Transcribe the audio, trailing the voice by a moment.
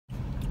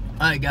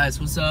Alright guys,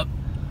 what's up?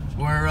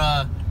 We're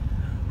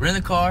in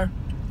the car.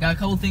 Got a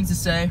couple things to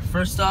say.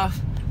 First off,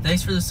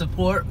 thanks for the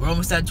support. We're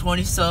almost at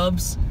 20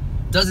 subs.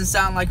 Doesn't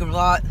sound like a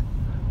lot,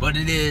 but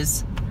it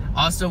is.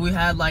 Also, we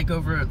had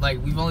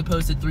we've only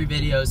posted 3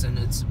 videos and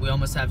we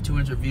almost have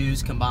 200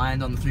 views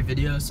combined on the 3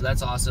 videos, so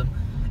that's awesome.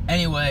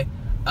 Anyway,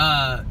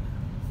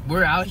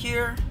 we're out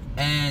here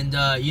and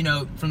you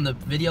know, from the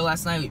video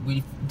last night,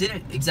 we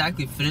didn't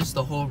exactly finish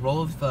the whole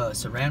roll of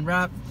saran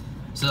wrap.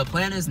 So the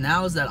plan is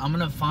now is that I'm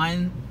gonna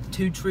find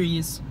 2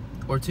 trees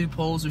or 2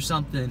 poles or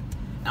something,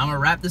 and I'm gonna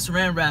wrap the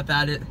saran wrap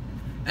at it,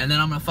 and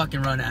then I'm gonna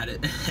fucking run at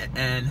it.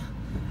 And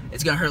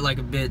it's gonna hurt like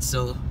a bitch,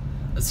 so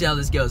let's see how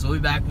this goes. We'll be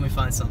back when we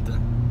find something.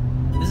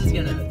 This is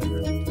gonna hurt.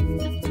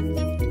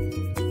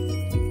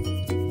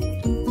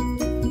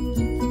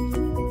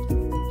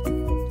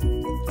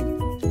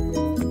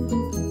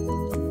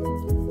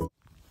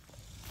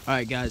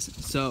 Alright guys,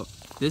 so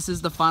this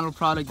is the final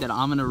product that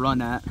I'm gonna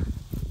run at.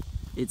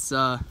 It's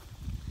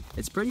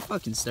pretty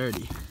fucking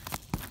sturdy.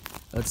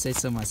 Let's say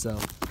so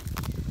myself.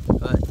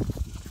 But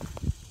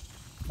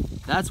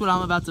that's what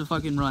I'm about to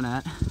fucking run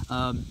at.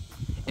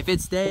 If it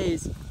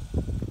stays,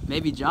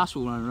 maybe Josh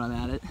will run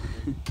at it.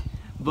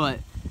 But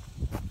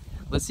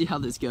let's see how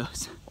this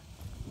goes.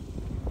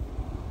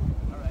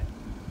 Alright.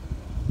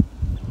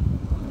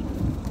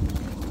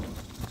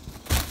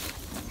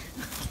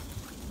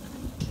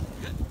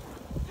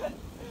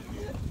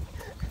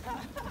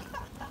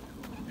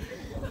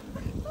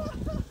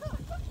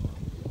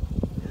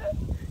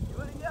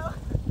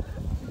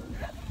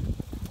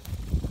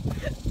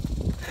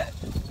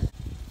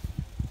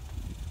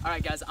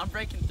 Alright guys, I'm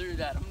breaking through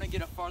that. I'm gonna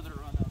get a farther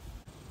run up.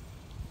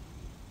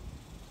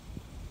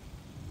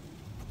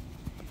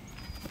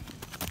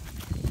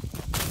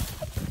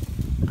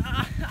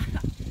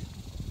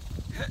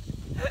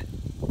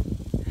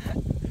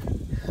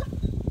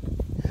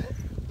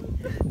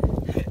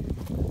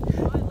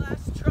 My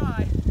last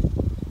try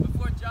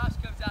before Josh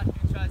comes out here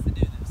and tries to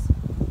do this.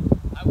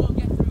 I will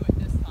get through it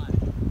this time.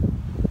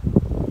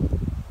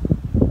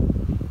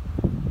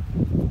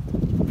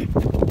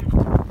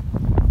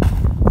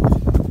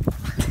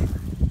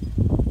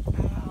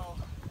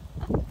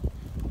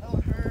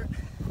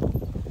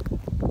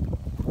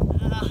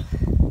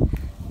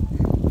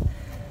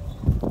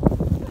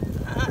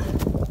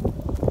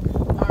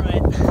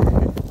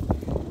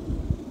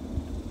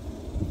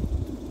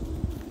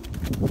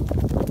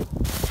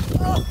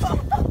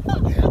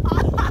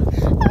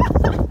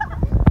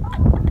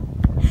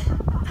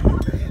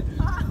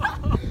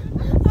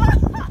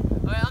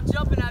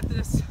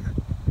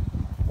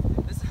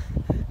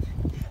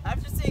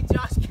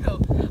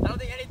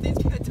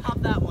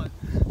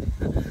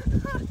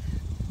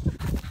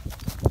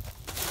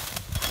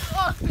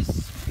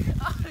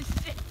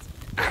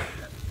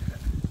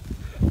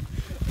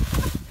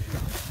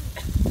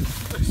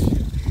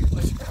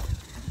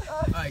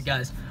 Alright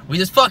guys, we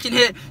just fucking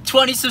hit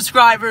 20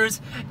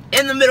 subscribers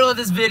in the middle of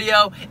this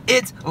video.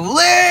 It's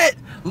lit!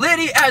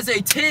 Litty as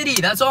a titty,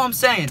 that's all I'm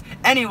saying.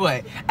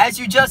 Anyway, as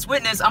you just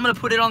witnessed, I'm gonna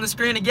put it on the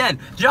screen again.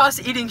 Josh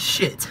eating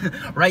shit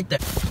right there.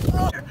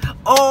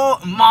 Oh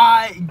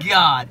my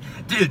god.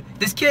 Dude,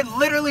 this kid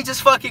literally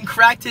just fucking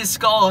cracked his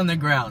skull on the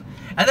ground.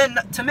 And then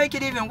to make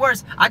it even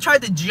worse, I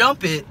tried to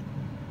jump it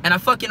and I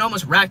fucking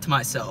almost racked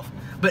myself.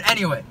 But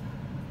anyway,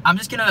 I'm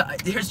just gonna,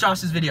 here's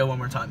Josh's video one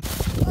more time.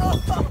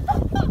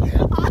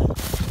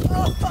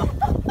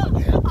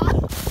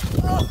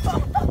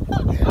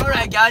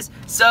 Alright guys,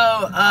 so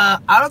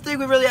I don't think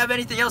we really have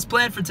anything else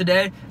planned for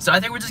today, so I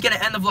think we're just gonna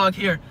end the vlog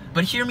here.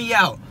 But hear me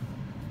out.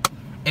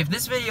 If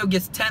this video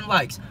gets 10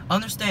 likes,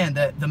 understand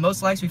that the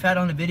most likes we've had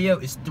on a video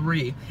is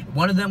 3.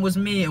 One of them was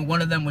me and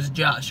one of them was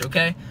Josh,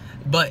 okay?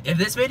 But if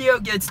this video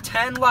gets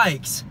 10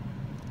 likes,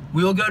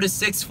 we will go to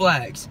 6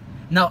 Flags.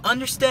 Now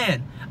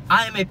understand,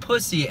 I am a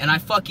pussy and I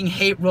fucking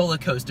hate roller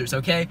coasters,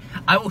 okay?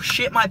 I will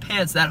shit my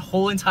pants that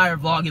whole entire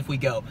vlog if we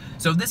go.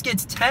 So if this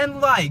gets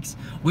 10 likes,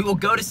 we will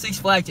go to 6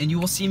 Flags and you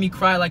will see me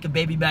cry like a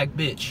baby back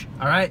bitch,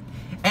 alright?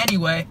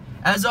 Anyway,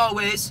 as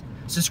always,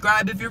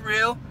 subscribe if you're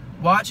real.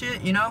 Watch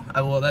it, you know?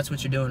 Well, that's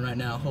what you're doing right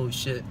now. Holy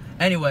shit.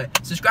 Anyway,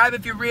 subscribe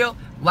if you're real.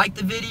 Like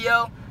the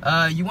video.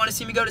 You want to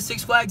see me go to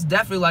 6 Flags?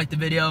 Definitely like the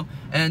video.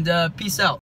 And peace out.